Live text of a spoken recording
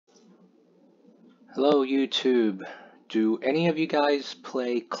Hello YouTube. Do any of you guys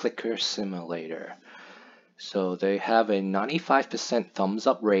play Clicker Simulator? So they have a 95% thumbs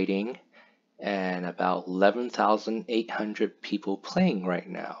up rating and about 11,800 people playing right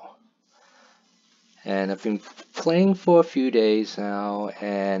now. And I've been playing for a few days now,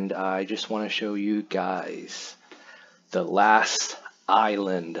 and I just want to show you guys the last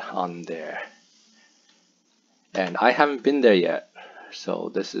island on there. And I haven't been there yet, so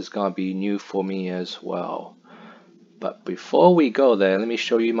this is gonna be new for me as well. But before we go there, let me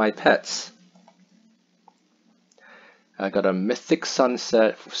show you my pets. I got a Mythic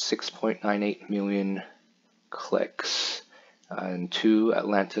Sunset for 6.98 million clicks and 2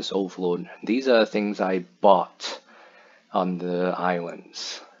 Atlantis Overlord. These are things I bought on the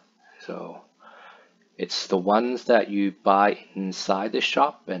islands. So it's the ones that you buy inside the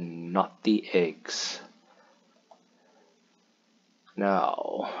shop and not the eggs.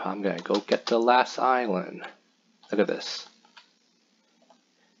 Now I'm gonna go get the last island. Look at this.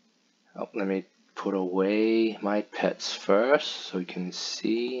 Oh, let me put away my pets first so you can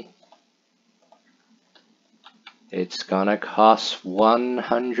see. It's gonna cost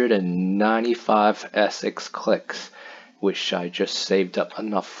 195 SX clicks, which I just saved up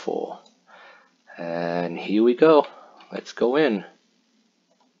enough for. And here we go. Let's go in.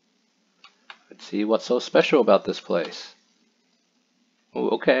 Let's see what's so special about this place.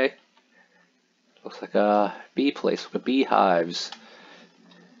 Oh, okay. Looks like a bee place with beehives.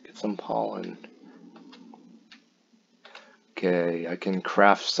 Get some pollen. Okay, I can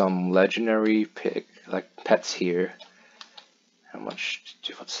craft some legendary pets here. How much?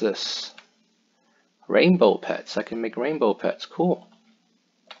 What's this? Rainbow pets. I can make rainbow pets. Cool.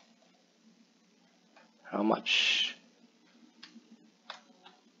 How much?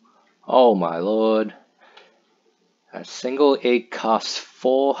 Oh my lord. A single egg costs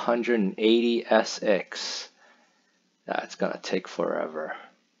 480 SX. That's gonna take forever.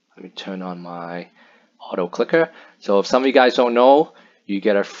 Let me turn on my auto clicker. So if some of you guys don't know, you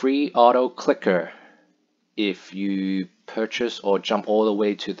get a free auto clicker if you purchase or jump all the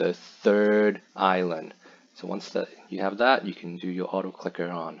way to the 3rd island. So once you have that, you can do your auto clicker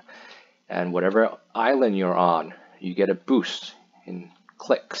on. And whatever island you're on, you get a boost in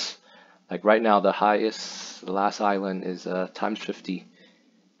clicks. Like right now, the last island is a times 50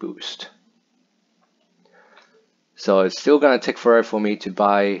 boost. So it's still gonna take forever for me to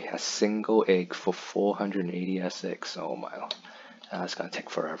buy a single egg for 480 SX. Oh my, that's gonna take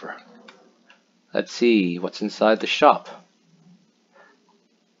forever. Let's see what's inside the shop.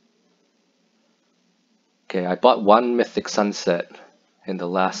 Okay, I bought 1 Mythic Sunset in the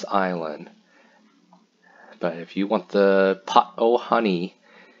last island. But if you want the pot o' honey,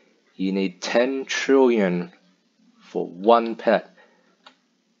 you need 10 trillion for 1 pet.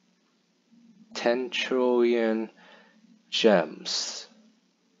 10 trillion gems.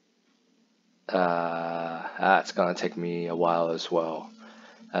 That's gonna take me a while as well.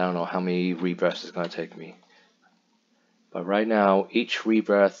 I don't know how many rebirths it's gonna take me. But right now, each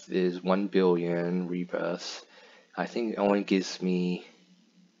rebirth is 1 billion rebirths. I think it only gives me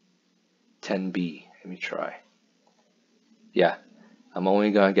 10B. Let me try. Yeah, I'm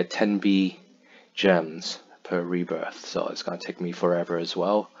only gonna get 10B gems per rebirth, so it's gonna take me forever as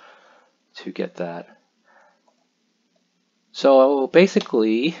well to get that. So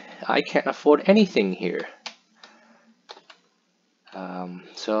basically, I can't afford anything here.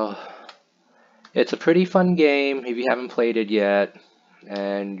 So it's a pretty fun game if you haven't played it yet,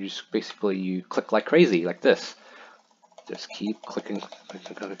 and you just basically you click like crazy like this. Just keep clicking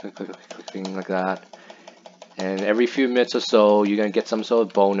like that, and every few minutes or so you're gonna get some sort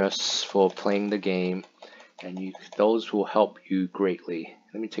of bonus for playing the game, and those will help you greatly.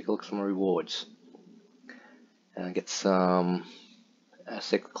 Let me take a look at some rewards. And get some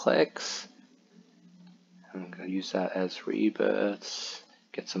 6 clicks. I'm gonna use that as rebirths.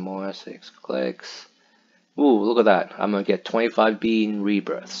 Get some more 6 clicks. Ooh, look at that. I'm gonna get 25B in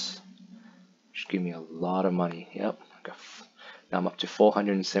rebirths. Which give me a lot of money. Yep. Now I'm up to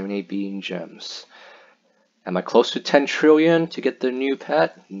 478B in gems. Am I close to 10 trillion to get the new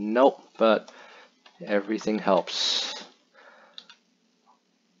pet? Nope, but everything helps.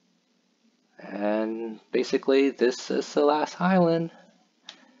 And basically, this is the last island.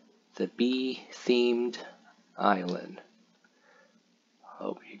 The bee-themed island.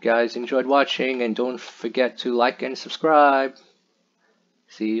 Hope you guys enjoyed watching, and don't forget to like and subscribe.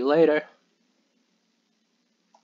 See you later.